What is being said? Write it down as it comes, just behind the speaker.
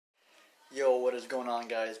Yo, what is going on,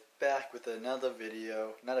 guys? Back with another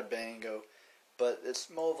video, not a bango, but it's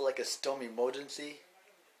more of like a storm emergency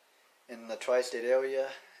in the tri-state area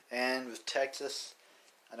and with Texas.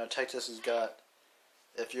 I know Texas has got,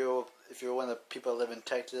 if you're one of the people that live in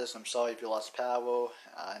Texas, I'm sorry if you lost power.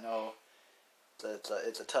 I know that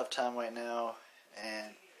it's a tough time right now,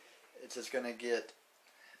 and it's just gonna get,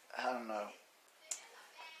 I don't know,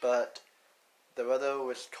 but the weather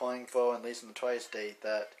was calling for, at least in the tri-state,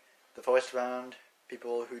 that the first round,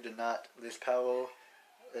 people who did not lose power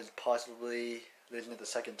is possibly losing it the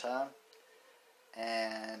second time.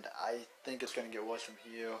 And I think it's going to get worse from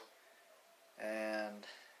here. And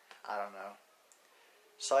I don't know.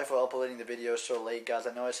 Sorry for uploading the video so late, guys.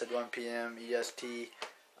 I know I said 1 p.m. EST.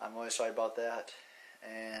 I'm really sorry about that.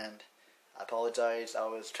 And I apologize. I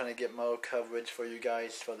was trying to get more coverage for you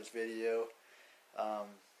guys for this video.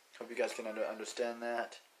 Hope you guys can understand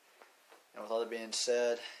that. And with all that being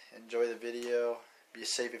said, enjoy the video. Be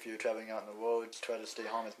safe if you're traveling out in the roads. Try to stay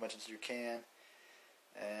home as much as you can.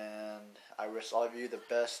 And I wish all of you the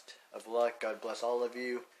best of luck. God bless all of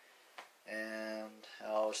you. And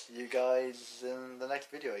I'll see you guys in the next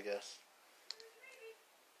video, I guess.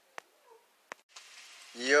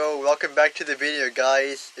 Yo, welcome back to the video,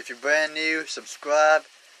 guys. If you're brand new, subscribe.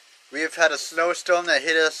 We have had a snowstorm that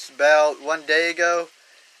hit us about 1 day ago.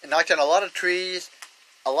 It knocked down a lot of trees.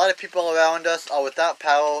 A lot of people around us are without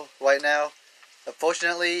power right now.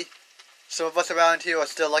 Unfortunately, some of us around here are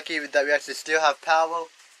still lucky that we actually still have power.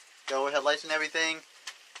 Got overhead lights and everything.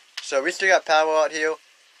 So we still got power out here.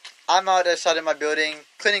 I'm out outside of my building,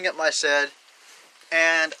 cleaning up my shed.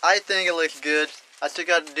 And I think it looks good. I still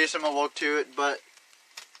got to do some more work to it, but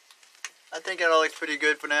I think it all looks pretty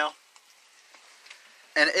good for now.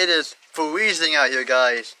 And it is freezing out here,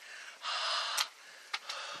 guys.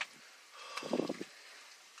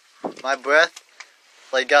 My breath,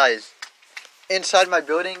 like, guys, inside my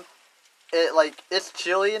building, it's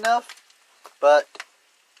chilly enough, but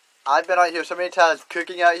I've been out here so many times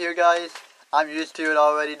cooking out here, guys. I'm used to it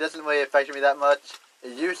already. It doesn't really affect me that much.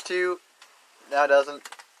 It used to, now it doesn't.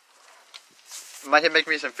 I might make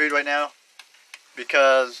me some food right now,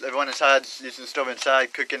 because everyone inside's using the stove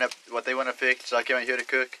inside, cooking up what they want to fix, so I came out here to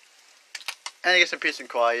cook. And get some peace and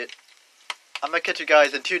quiet. I'm going to catch you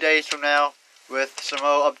guys in 2 days from now with some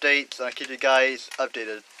more updates, and I'll keep you guys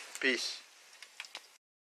updated. Peace.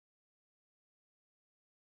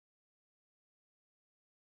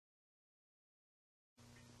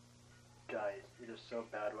 Guys, it is so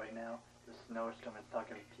bad right now. The snowstorm is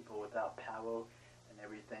knocking people without power and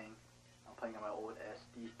everything. I'm playing on my old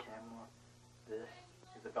SD camera. This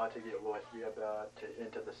is about to get worse. We are about to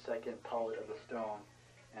enter the second part of the storm.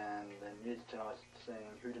 And the news channel is saying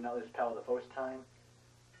who did not lose power the first time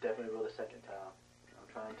definitely will the second time.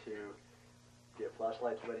 I'm trying to get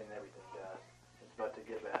flashlights ready and everything, guys. It's about to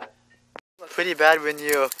get bad. Pretty bad when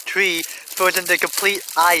your tree goes into complete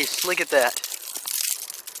ice. Look at that.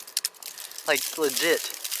 Like,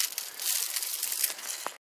 legit.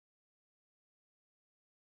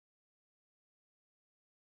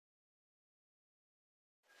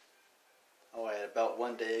 Alright, about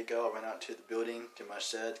 1 day ago, I went out to the building, to my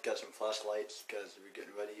shed, got some flashlights because we were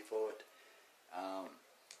getting ready for it.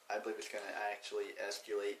 I believe it's going to actually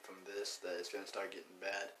escalate from this, that it's going to start getting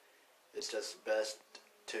bad. It's just best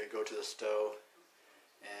to go to the stove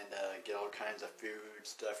and get all kinds of food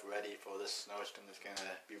stuff ready for this snowstorm that's going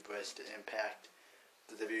to be braced to impact.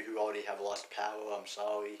 Those of you who already have lost power, I'm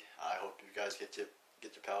sorry. I hope you guys get your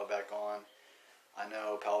power back on. I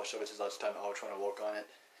know power services are trying to work on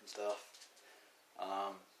it and stuff.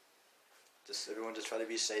 Everyone just try to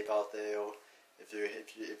be safe out there.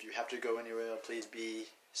 If you have to go anywhere, please be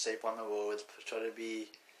safe on the roads. Try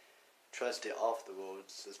to stay off the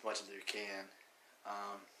roads as much as you can.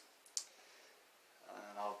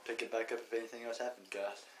 And I'll pick it back up if anything else happens,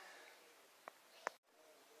 guys.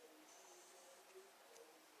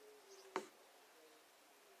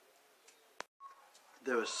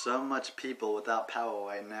 There are so much people without power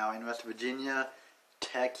right now in West Virginia,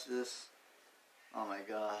 Texas. Oh my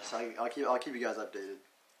gosh, I'll keep you guys updated.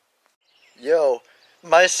 Yo,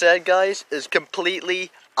 my shed, guys, is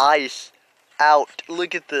completely ice out.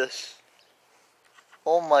 Look at this.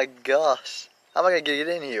 Oh my gosh, how am I gonna get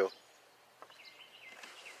in here?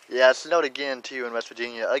 Yeah, it snowed again too in West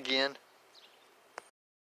Virginia again.